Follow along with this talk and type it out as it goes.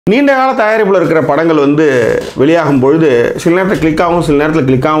நீண்ட கால தயாரிப்பில் இருக்கிற படங்கள் வந்து வெளியாகும் பொழுது சில நேரத்தில் கிளிக் ஆகும், சில நேரத்தில்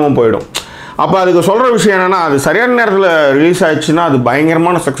கிளிக் ஆகாமல் போயிடும். அப்போ அதுக்கு சொல்கிற விஷயம் என்னென்னா, அது சரியான நேரத்தில் ரிலீஸ் ஆகிடுச்சுன்னா அது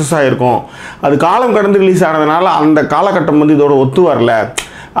பயங்கரமான சக்ஸஸ் ஆகிருக்கும். அது காலம் கடந்து ரிலீஸ் ஆனதுனால அந்த காலகட்டம் வந்து இதோட ஒத்து வரல,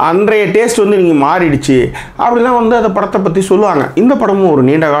 அன்றைய டேஸ்ட் வந்து நீங்கள் மாறிடுச்சு அப்படிலாம் வந்து அந்த படத்தை பற்றி சொல்லுவாங்க. இந்த படமும் ஒரு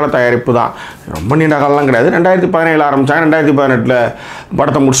நீண்ட கால தயாரிப்பு தான். ரொம்ப நீண்ட காலம்லாம் கிடையாது. 2017 ஆரம்பித்தாங்க, 2018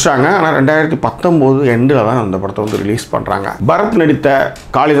 படத்தை முடிச்சிட்டாங்க. ஆனால் 2019 எண்டில் தான் அந்த படத்தை வந்து ரிலீஸ் பண்ணுறாங்க. பரத் நடித்த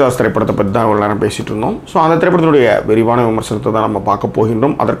காளிதாஸ் திரைப்படத்தை பற்றி தான் இவ்வளோ நேரம் பேசிகிட்டு இருந்தோம். ஸோ அந்த திரைப்படத்தினுடைய விரிவான விமர்சனத்தை தான் நம்ம பார்க்க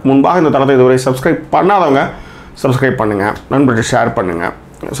போகின்றோம். அதற்கு முன்பாக இந்த தளத்தை இதுவரை சப்ஸ்கிரைப் பண்ணாதவங்க சப்ஸ்கிரைப் பண்ணுங்கள், நண்பர்கள் ஷேர் பண்ணுங்கள்.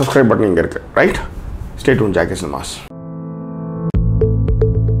 சப்ஸ்கிரைப் பண்ணி இங்கே இருக்குது, right? Stay tune Jackie cinemas.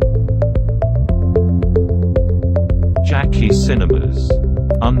 Jackie Cinemas,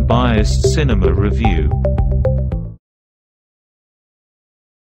 unbiased cinema review.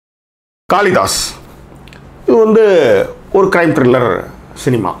 Kalidas இது வந்து ஒரு கிரைம் த்ரில்லர்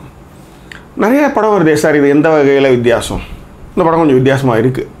சினிமா. நிறைய படம் வருதே சார், இது எந்த வகையில் வித்தியாசம்? இந்த படம் கொஞ்சம் வித்தியாசமாக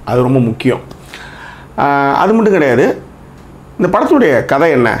இருக்குது, அது ரொம்ப முக்கியம். அது மட்டும் கிடையாது, இந்த படத்துடைய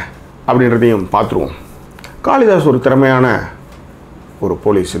கதை என்ன அப்படின்றதையும் பார்த்துருவோம். காளிதாஸ் ஒரு திறமையான ஒரு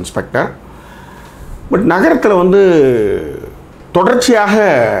போலீஸ் இன்ஸ்பெக்டர். பட் நகரத்தில் வந்து தொடர்ச்சியாக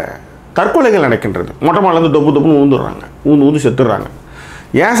தற்கொலைகள் நடக்கின்றது. மொட்டை மாடிலேருந்து தொப்பு தொப்புன்னு ஊந்துடுறாங்க, ஊந்து செத்துடுறாங்க.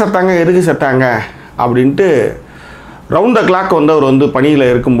 ஏன் செத்தாங்க, எதுக்கு செத்தாங்க அப்படின்ட்டு ரவுண்ட் த கிளாக் வந்து அவர் வந்து பணியில்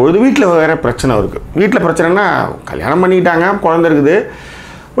இருக்கும்பொழுது வீட்டில் வேறு பிரச்சனை இருக்குது. வீட்டில் பிரச்சனைனா கல்யாணம் பண்ணிக்கிட்டாங்க, குழந்தை இருக்குது.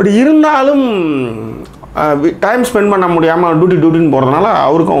 பட் இருந்தாலும் டைம் ஸ்பெண்ட் பண்ண முடியாமல் டியூட்டின்னு போகிறதுனால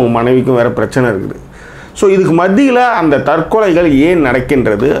அவருக்கும் அவங்க மனைவிக்கும் வேறு பிரச்சனை இருக்குது. ஸோ இதுக்கு மத்தியில் அந்த தற்கொலைகள் ஏன்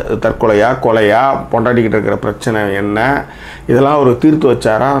நடக்கின்றது, தற்கொலையா கொலையா, பொண்டாட்டிக்கிட்டு இருக்கிற பிரச்சனை என்ன, இதெல்லாம் அவர் தீர்த்து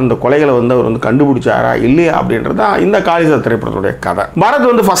வச்சாரா, அந்த கொலைகளை வந்து அவர் வந்து கண்டுபிடிச்சாரா இல்லையா அப்படின்றது தான் இந்த காளிதாஸ் திரைப்படத்துடைய கதை. பரத்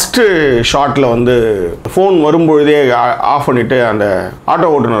வந்து ஃபஸ்ட்டு ஷாட்டில் வந்து ஃபோன் வரும்பொழுதே ஆஃப் பண்ணிவிட்டு அந்த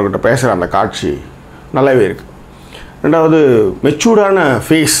ஆட்டோ ஓட்டுநர்கிட்ட பேசுகிற அந்த காட்சி நல்லாவே இருக்குது. ரெண்டாவது மெச்சூர்டான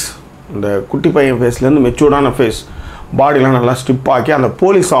ஃபேஸ், இந்த குட்டி பையன் ஃபேஸ்லேருந்து மெச்சூர்டான ஃபேஸ், பாடிலாம் நல்லா ஸ்டிப் ஆக்கி அந்த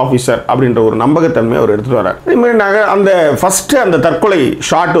போலீஸ் ஆஃபீஸர் அப்படின்ற ஒரு நம்பகத்தன்மையை அவர் எடுத்துகிட்டு வரார். அதேமாதிரி நாங்கள் அந்த ஃபஸ்ட்டு அந்த தற்கொலை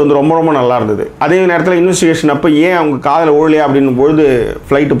ஷாட் வந்து ரொம்ப ரொம்ப நல்லா இருந்தது. அதே நேரத்தில் இன்வெஸ்டிகேஷன் அப்போ ஏன் அவங்க காதில் ஓடலையா அப்படின்னும் பொழுது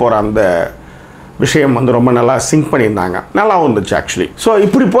ஃப்ளைட்டு போகிற அந்த விஷயம் வந்து ரொம்ப நல்லா சிங்க் பண்ணியிருந்தாங்க, நல்லாவும் இருந்துச்சு ஆக்சுவலி. ஸோ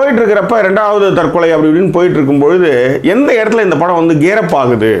இப்படி போயிட்டு இருக்கிறப்ப ரெண்டாவது தற்கொலை அப்படி இப்படின்னு போயிட்டு இருக்கும்பொழுது எந்த இடத்துல இந்த படம் வந்து கேரப்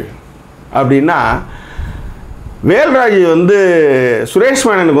ஆகுது அப்படின்னா, வேல்ராஜ் வந்து சுரேஷ்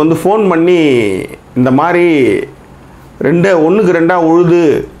மேனனுக்கு வந்து ஃபோன் பண்ணி இந்த மாதிரி 2 உழுது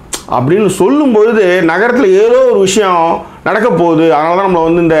அப்படின்னு சொல்லும் பொழுது நகரத்தில் ஏதோ ஒரு விஷயம் நடக்க போகுது, அதனால தான் நம்மளை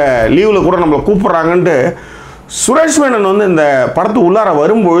வந்து இந்த லீவில் கூட நம்மளை கூப்பிட்றாங்கன்ட்டு சுரேஷ் மேனன் வந்து இந்த படத்து உள்ளார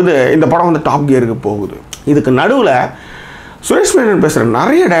வரும்பொழுது இந்த படம் வந்து டாப் கியருக்கு போகுது. இதுக்கு நடுவில் சுரேஷ் மேனன் பேசுகிற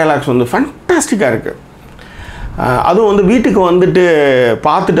நிறைய டயலாக்ஸ் வந்து ஃபேண்டாஸ்டிக்காக இருக்குது. அதுவும் வந்து வீட்டுக்கு வந்துட்டு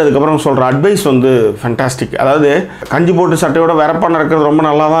பார்த்துட்டு அதுக்கப்புறம் சொல்கிற அட்வைஸ் வந்து ஃபேண்டாஸ்டிக். அதாவது கஞ்சி போட்டு சட்டையோட வெறப்பான இருக்கிறது ரொம்ப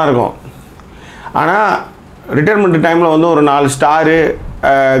நல்லா தான் இருக்கும். ஆனால் ரிட்டைர்மெண்ட் டைமில் வந்து ஒரு 4 ஸ்டாரு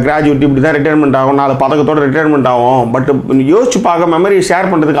கிராஜுவேட் இப்படி தான் ரிட்டைர்மெண்ட் ஆகும், 4 பதக்கத்தோடு ரிட்டைர்மெண்ட் ஆகும். பட் யோசிச்சு பார்க்க மெமரி ஷேர்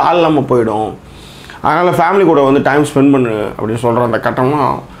பண்ணுறதுக்கு ஆள் இல்லாமல் போயிடும். அதனால் ஃபேமிலி கூட வந்து டைம் ஸ்பெண்ட் பண்ணு அப்படின்னு சொல்கிற அந்த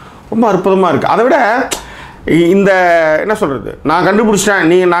கட்டம்லாம் ரொம்ப அற்புதமாக இருக்குது. அதை விட இந்த என்ன சொல்கிறது, நான் கண்டுபிடிச்சிட்டேன்,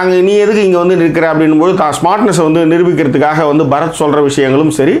 நீ எதுக்கு இங்கே வந்து இருக்கிற அப்படின்போது தான் ஸ்மார்ட்னஸை வந்து நிரூபிக்கிறதுக்காக வந்து பரத் சொல்கிற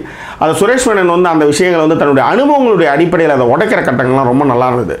விஷயங்களும் சரி, அது சுரேஷ் மேனன் வந்து அந்த விஷயங்களை வந்து தன்னுடைய அனுபவங்களுடைய அடிப்படையில் அதை உடைக்கிற கட்டங்கள்லாம் ரொம்ப நல்லா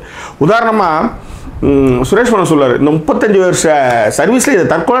இருந்தது. உதாரணமாக சுரேஷ் மேனன் சொல்லுவார், இந்த 35 வருஷ சர்வீஸில் இதை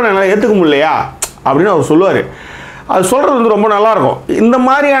தற்கொலை என்னால் ஏற்றுக்க முடியலையா அப்படின்னு அவர் சொல்லுவார். அது சொல்கிறது வந்து ரொம்ப நல்லாயிருக்கும். இந்த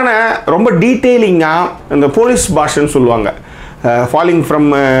மாதிரியான ரொம்ப டீட்டெயிலிங்காக இந்த போலீஸ் பாஷன்னு சொல்லுவாங்க, ஃபாலிங் ஃப்ரம்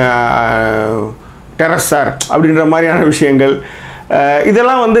டெரஸ் சார் அப்படின்ற மாதிரியான விஷயங்கள்,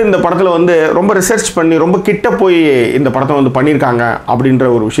 இதெல்லாம் வந்து இந்த படத்தில் வந்து ரொம்ப ரிசர்ச் பண்ணி ரொம்ப கிட்ட போய் இந்த படத்தை வந்து பண்ணியிருக்காங்க அப்படின்ற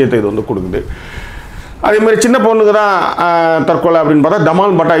ஒரு விஷயத்தை இது வந்து கொடுக்குது. அதேமாதிரி சின்ன பொண்ணுக்கு தான் தற்கொலை அப்படின்னு பார்த்தா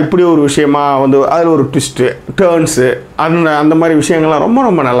தமால் பட்டா இப்படி ஒரு விஷயமா வந்து அதில் ஒரு ட்விஸ்ட்டு டேர்ன்ஸு அந்த மாதிரி விஷயங்கள்லாம் ரொம்ப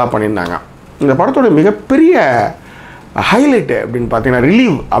ரொம்ப நல்லா பண்ணியிருந்தாங்க. இந்த படத்தோட மிகப்பெரிய ஹைலைட்டு அப்படின்னு பார்த்தீங்கன்னா,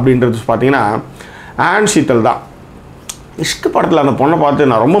 ரிலீவ் அப்படின்றது பார்த்தீங்கன்னா ஷீட்டல் தான். இஷ்கு படத்தில் அந்த பொண்ணை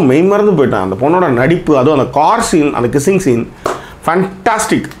பார்த்து நான் ரொம்ப மெய்மறந்து போயிட்டேன். அந்த பொண்ணோட நடிப்பு, அதுவும் அந்த கார் சீன், அந்த கிஸ்ஸிங் சீன்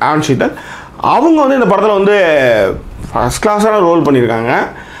ஃபேண்டாஸ்டிக். ஷீட்டல் அவங்க வந்து இந்த படத்தில் வந்து ஃபஸ்ட் கிளாஸான ரோல் பண்ணியிருக்காங்க.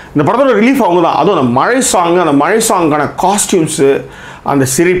 இந்த படத்தோட ரிலீஃப் அவங்க தான். அதுவும் அந்த மழை சாங்கான காஸ்டியூம்ஸு, அந்த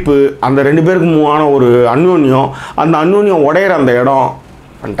சிரிப்பு, அந்த 2 பேருக்குமான ஒரு அந்யோன்யம், அந்த அந்யோன்யம் உடையிற அந்த இடம்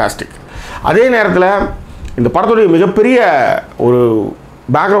ஃபேண்டாஸ்டிக். அதே நேரத்தில் இந்த படத்துடைய மிகப்பெரிய ஒரு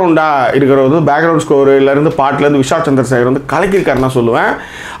பேக்ரவுண்டாக இருக்கிறது பேக்ரவுண்ட் ஸ்கோரிலேருந்து பாட்டிலேருந்து விஷால் சந்திரசேகர் வந்து கலக்கியிருக்காருன்னு நான் சொல்லுவேன்.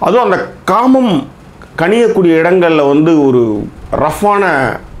 அதுவும் அந்த காமம் கனியக்கூடிய இடங்களில் வந்து ஒரு ரஃப்பான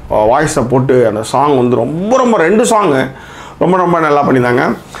வாய்ஸை போட்டு அந்த சாங் வந்து ரொம்ப 2 சாங்கு ரொம்ப ரொம்ப நல்லா பண்ணியிருந்தாங்க.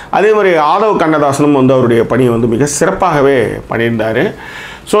 அதே மாதிரி ஆதவ் கண்ணதாசனும் வந்து அவருடைய பணியை வந்து மிக சிறப்பாகவே பண்ணியிருந்தார்.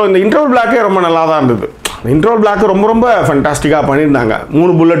 ஸோ இந்த இன்டர்வல் பிளாக்கே ரொம்ப நல்லா தான் இருந்தது. இன்டர்வல் பிளாக்கு ரொம்ப ரொம்ப ஃபண்டாஸ்டிக்காக பண்ணியிருந்தாங்க.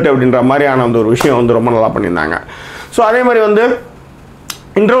 3 புல்லட் அப்படின்ற மாதிரியான அந்த ஒரு விஷயம் வந்து ரொம்ப நல்லா பண்ணியிருந்தாங்க. ஸோ அதே மாதிரி வந்து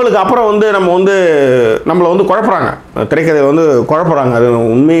இன்டர்வலுக்கு அப்புறம் வந்து நம்மளை வந்து குழப்புறாங்க, திரைக்கதை வந்து குழப்புறாங்க, அது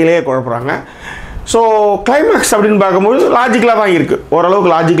உண்மையிலேயே குழப்புறாங்க. ஸோ கிளைமேக்ஸ் அப்படின்னு பார்க்கும்போது லாஜிக்கலாக தான் இருக்குது,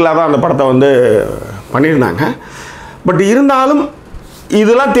 ஓரளவுக்கு லாஜிக்கலாக தான் அந்த படத்தை வந்து பண்ணியிருந்தாங்க. பட் இருந்தாலும்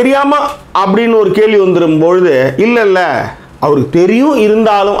இதெல்லாம் தெரியாமல் அப்படின்னு ஒரு கேள்வி வந்துடும்பொழுது இல்லை அவருக்கு தெரியும்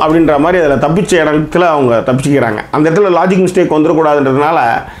இருந்தாலும் அப்படின்ற மாதிரி அதில் தப்பிச்ச இடத்துல அவங்க தப்பிச்சுக்கிறாங்க. அந்த இடத்துல லாஜிக் மிஸ்டேக் வந்துடக்கூடாதுன்றதுனால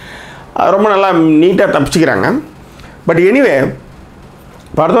ரொம்ப நல்லா நீட்டாக தப்பிச்சுக்கிறாங்க. பட் எனிவே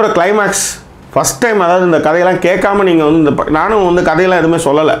படத்தோட கிளைமேக்ஸ் ஃபஸ்ட் டைம், அதாவது இந்த கதையெல்லாம் கேட்காம நீங்கள் வந்து நானும் வந்து கதையெல்லாம் எதுவுமே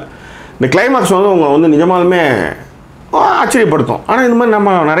சொல்லலை. இந்த கிளைமேக்ஸ் வந்து உங்களை வந்து நிஜமாலுமே ஆச்சரியப்படுத்தும். ஆனால் இந்த மாதிரி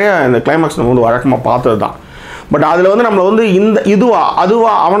நம்ம நிறையா இந்த கிளைமேக்ஸ் நம்ம வந்து வழக்கமாக பார்த்தது தான். பட் அதில் வந்து நம்மளை வந்து இதுவா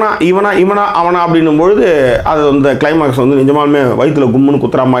அதுவா அவனா அப்படின்னும் பொழுது அது அந்த கிளைமேக்ஸ் வந்து நிஜமாலுமே வயிற்றுல கும்முன்னு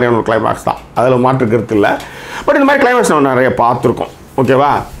குத்துற மாதிரியான ஒரு கிளைமேக்ஸ் தான், அதில் மாற்றுக்கிறது இல்லை. பட் இந்த மாதிரி கிளைமேக்ஸ் நம்ம நிறைய பார்த்துருக்கோம்.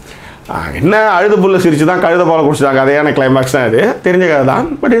 ஓகேவா? என்ன அழுது புல்ல சிரிச்சு தான் கழுத போல குடிச்சிட்டாங்க, அதையான கிளைமேக்ஸ் தான் இது, தெரிஞ்ச கதை தான்.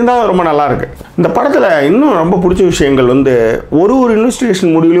 பட் இருந்தால் ரொம்ப நல்லாயிருக்கு. இந்த படத்தில் இன்னும் ரொம்ப பிடிச்ச விஷயங்கள் வந்து ஒரு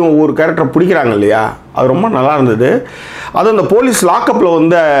இன்வெஸ்டிகேஷன் முடிவுலையும் ஒவ்வொரு கேரக்டரை பிடிக்கிறாங்க இல்லையா, அது ரொம்ப நல்லா இருந்தது. அதுவும் இந்த போலீஸ் லாக்கப்பில்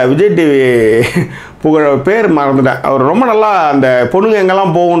வந்து விஜய் டிவி பேர் மறந்துட்டேன், அவர் ரொம்ப நல்லா அந்த பொண்ணுங்க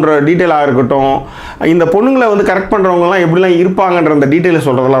எங்கெல்லாம் போகுன்ற டீட்டெயிலாக இருக்கட்டும், இந்த பொண்ணுங்களை வந்து கரெக்ட் பண்ணுறவங்கலாம் எப்படிலாம் இருப்பாங்கன்ற அந்த டீட்டெயிலை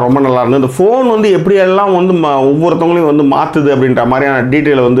சொல்கிறதெல்லாம் ரொம்ப நல்லா இருந்தது. இந்த ஃபோன் வந்து எப்படியெல்லாம் வந்து ஒவ்வொருத்தவங்களையும் வந்து மாற்றுது அப்படின்ற மாதிரியான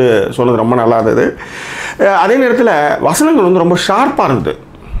டீட்டெயிலை வந்து சொன்னது ரொம்ப நல்லா இருந்தது. அதே நேரத்தில் வசனங்கள் வந்து ரொம்ப ஷார்ப்பாக இருந்தது.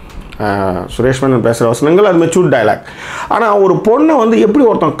 சுரேஷ் மேனன் பேசுகிற வசனங்கள் அது மெச்சூர்ட் டைலாக். ஆனால் ஒரு பொண்ணை வந்து எப்படி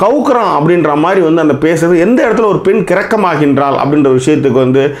ஒருத்தன் கவுக்குறான் அப்படின்ற மாதிரி வந்து அந்த பேசுறது, எந்த இடத்துல ஒரு பெண் கிறக்கமாகின்றாள் அப்படின்ற விஷயத்துக்கு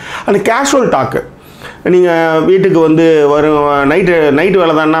வந்து அந்த கேஷுவல் டாக்கு. நீங்கள் வீட்டுக்கு வந்து வரும் நைட்டு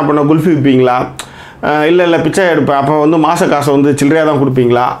வேலை தான், என்ன பண்ண குல்ஃபி விற்பீங்களா, இல்லை பிச்சை எடுப்பேன், அப்போ வந்து மாத காசை வந்து சில்லறையாக தான்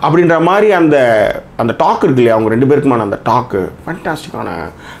கொடுப்பீங்களா அப்படின்ற மாதிரி அந்த டாக் இருக்கு இல்லையா, அவங்க 2 பேருக்குமான அந்த டாக்கு ஃபேண்டாஸ்டிக்கான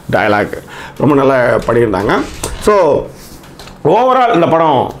டைலாக் ரொம்ப நல்லா பண்ணியிருந்தாங்க. ஸோ ஓவரால் இந்த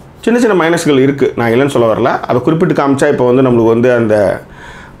படம் சின்ன மைனஸ்கள் இருக்குது, நான் இல்லைன்னு சொல்ல வரல. அதை குறிப்பிட்டு காமிச்சா இப்போ வந்து நம்மளுக்கு வந்து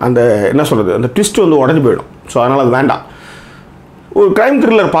அந்த என்ன சொல்கிறது, அந்த ட்விஸ்ட் வந்து உடஞ்சி போயிடும். ஸோ அதனால் அது வேண்டாம். ஒரு க்ரைம்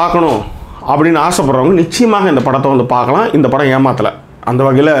த்ரில்லர் பார்க்கணும் அப்படின்னு ஆசைப்படுறவங்க நிச்சயமாக இந்த படத்தை வந்து பார்க்கலாம். இந்த படம் ஏமாத்தலை, அந்த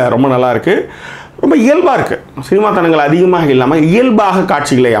வகையில் ரொம்ப நல்லா இருக்குது, ரொம்ப இயல்பாக இருக்குது. சினிமாத்தனங்கள் அதிகமாக இல்லாமல் இயல்பாக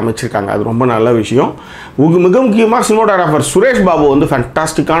காட்சிகளை அமைச்சிருக்காங்க, அது ரொம்ப நல்ல விஷயம். மிக முக்கியமாக சினிமாட்டோகிராஃபர் சுரேஷ் பாபு வந்து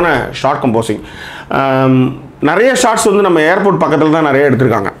ஃபேண்டாஸ்டிக்கான ஷார்ட் கம்போசிங். நிறைய ஷார்ட்ஸ் வந்து நம்ம ஏர்போர்ட் பக்கத்தில் தான் நிறைய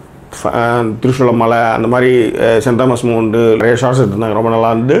எடுத்திருக்காங்க. திருச்சூலம் மலை அந்த மாதிரி சென்ட் தாமஸ் மவுண்ட் நிறைய ஷார்ட்ஸ் எடுத்திருந்தாங்க, ரொம்ப நல்லா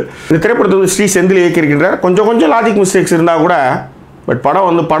இருந்து. இந்த திரைப்படத்தை வந்து ஸ்ரீ செந்தில் இயக்கியிருக்கின்றார். கொஞ்சம் லாஜிக் மிஸ்டேக்ஸ் இருந்தால் கூட பட் படம்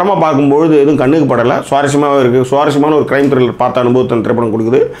வந்து படமாக பார்க்கும்பொழுது எதுவும் கண்ணுக்கு படலை, சுவாரஸ்யமாகவே இருக்குது. சுவாரஸ்யமான ஒரு க்ரைம் த்ரில்லர் பார்த்த அனுபவத்தை திரைப்படம்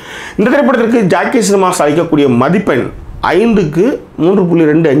கொடுக்குது. இந்த திரைப்படத்திற்கு ஜாக்கி சினிமாஸ் அளிக்கக்கூடிய மதிப்பெண் 5க்கு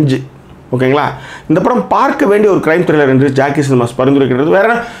 3.25. ஓகேங்களா? இந்த படம் பார்க்க வேண்டிய ஒரு க்ரைம் த்ரில்லர் என்று ஜாக்கி சினிமாஸ் பரிந்துரைக்கிறது.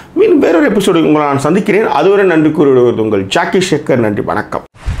 வேறொரு எபிசோடு உங்களை நான் சந்திக்கிறேன். அதுவரை நன்றி கூறிவிடுவது உங்கள் ஜாக்கி சேகர். நன்றி, வணக்கம்.